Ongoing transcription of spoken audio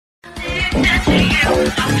Need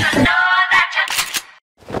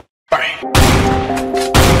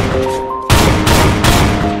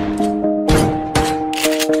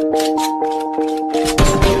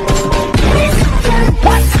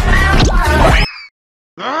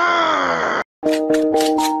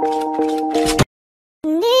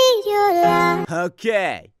your love.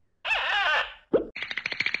 Okay.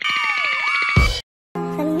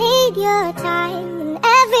 I need your time when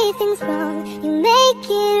everything's wrong. You make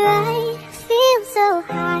it right. I feel so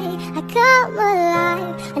high. I come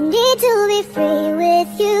alive. I need to be free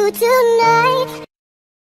with you tonight.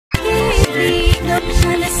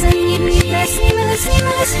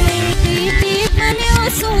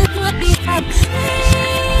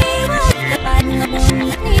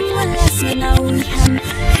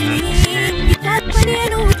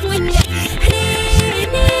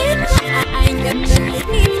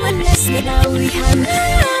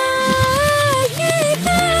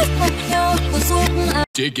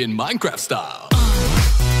 Digging Minecraft style.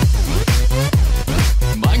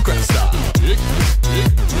 Minecraft style. Dig,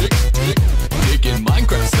 dig, dig, dig. Digging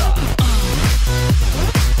Minecraft style.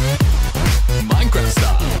 Minecraft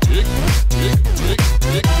style. Dig, dig, dig,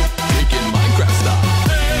 dig. Digging Minecraft style.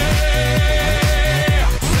 Hey,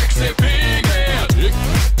 sexy pig. Dig,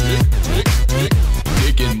 dig, dig, dig.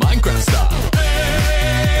 Digging Minecraft style.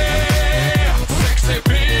 Hey, sexy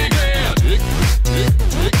pig. Dig, dig, dig,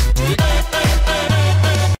 dig.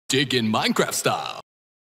 Digging Minecraft style.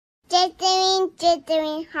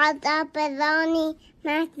 Jittering, hot dog, bologna,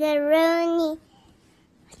 macaroni.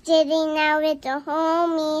 Sitting out with the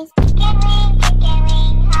homies.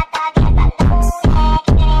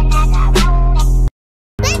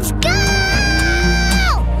 Let's go!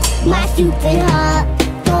 My stupid heart,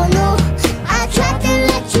 don't know. I tried to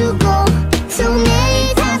let you go so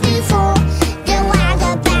many times before. Then when I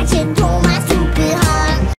got back to my stupid heart.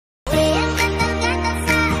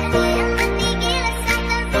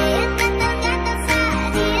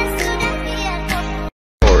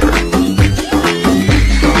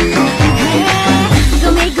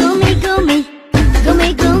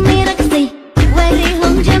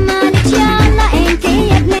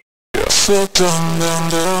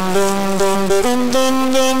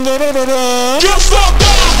 Get fucked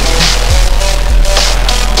up!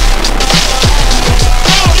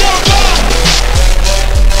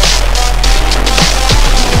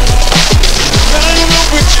 Now you know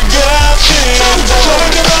what you got, kid.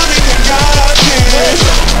 Talk about it, you got, kid.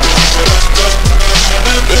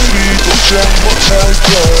 Baby, don't tell me what I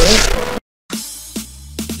got.